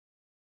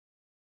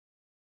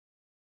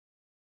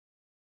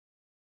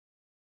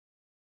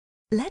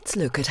Let's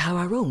look at how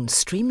our own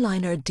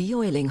Streamliner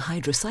Deoiling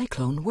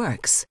Hydrocyclone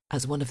works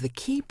as one of the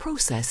key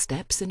process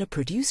steps in a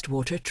produced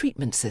water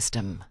treatment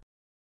system.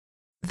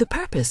 The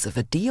purpose of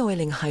a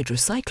deoiling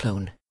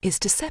hydrocyclone is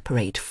to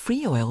separate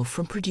free oil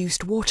from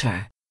produced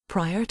water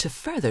prior to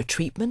further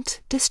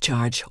treatment,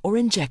 discharge or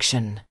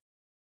injection.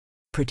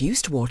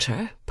 Produced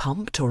water,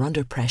 pumped or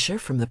under pressure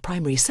from the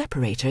primary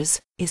separators,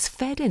 is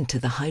fed into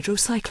the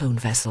hydrocyclone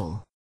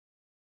vessel.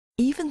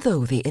 Even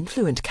though the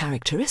influent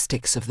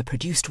characteristics of the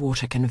produced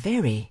water can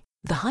vary,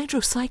 the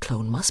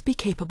hydrocyclone must be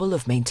capable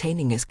of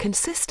maintaining as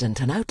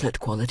consistent an outlet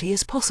quality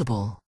as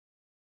possible.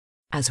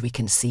 As we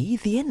can see,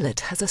 the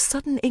inlet has a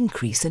sudden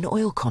increase in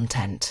oil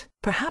content,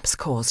 perhaps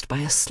caused by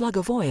a slug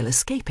of oil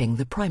escaping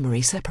the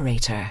primary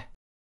separator.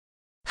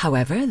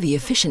 However, the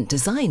efficient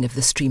design of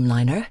the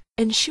Streamliner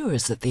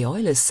ensures that the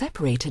oil is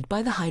separated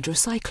by the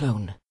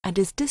hydrocyclone and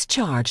is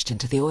discharged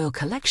into the oil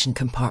collection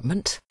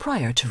compartment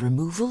prior to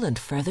removal and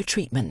further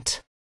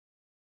treatment.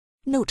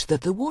 Note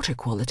that the water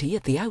quality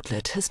at the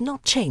outlet has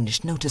not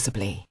changed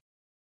noticeably.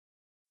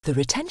 The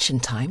retention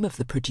time of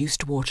the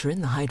produced water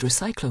in the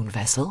hydrocyclone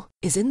vessel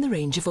is in the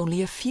range of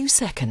only a few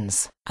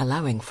seconds,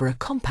 allowing for a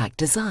compact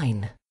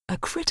design, a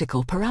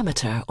critical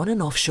parameter on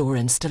an offshore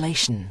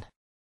installation.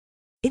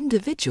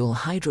 Individual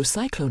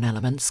hydrocyclone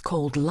elements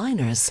called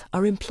liners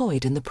are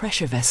employed in the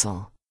pressure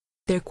vessel,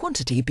 their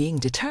quantity being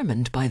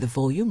determined by the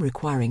volume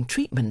requiring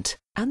treatment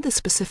and the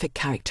specific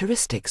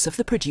characteristics of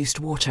the produced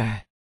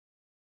water.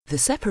 The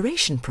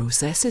separation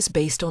process is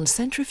based on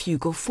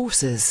centrifugal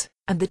forces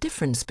and the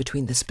difference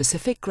between the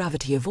specific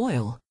gravity of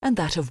oil and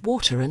that of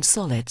water and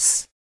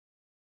solids.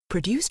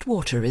 Produced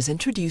water is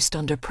introduced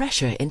under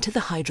pressure into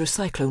the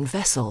hydrocyclone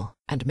vessel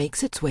and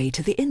makes its way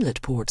to the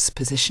inlet ports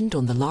positioned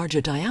on the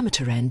larger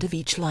diameter end of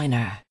each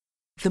liner.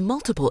 The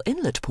multiple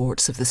inlet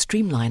ports of the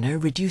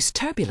Streamliner reduce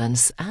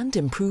turbulence and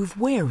improve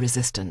wear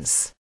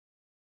resistance.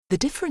 The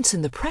difference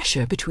in the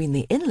pressure between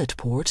the inlet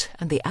port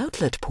and the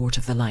outlet port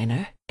of the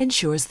liner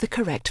ensures the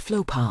correct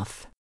flow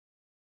path.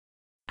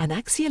 An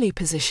axially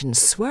positioned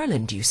swirl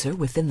inducer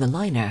within the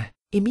liner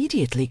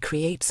immediately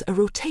creates a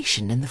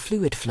rotation in the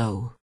fluid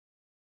flow.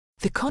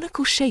 The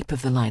conical shape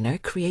of the liner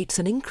creates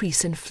an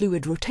increase in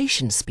fluid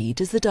rotation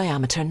speed as the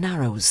diameter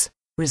narrows,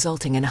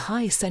 resulting in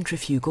high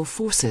centrifugal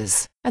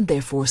forces and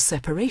therefore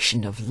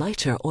separation of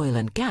lighter oil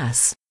and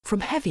gas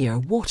from heavier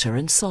water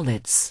and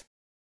solids.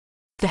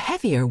 The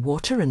heavier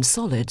water and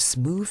solids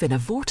move in a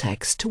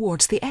vortex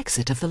towards the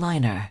exit of the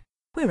liner,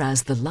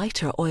 whereas the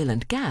lighter oil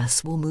and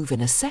gas will move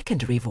in a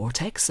secondary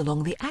vortex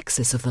along the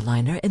axis of the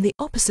liner in the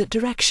opposite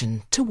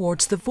direction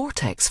towards the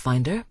vortex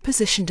finder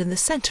positioned in the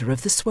center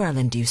of the swirl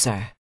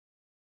inducer.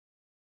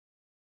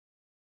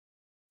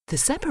 The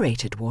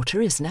separated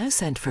water is now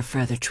sent for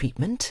further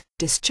treatment,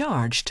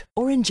 discharged,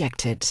 or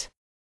injected.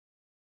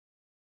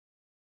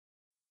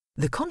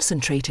 The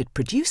concentrated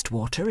produced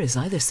water is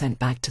either sent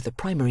back to the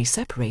primary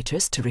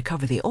separators to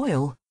recover the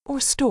oil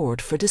or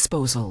stored for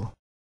disposal.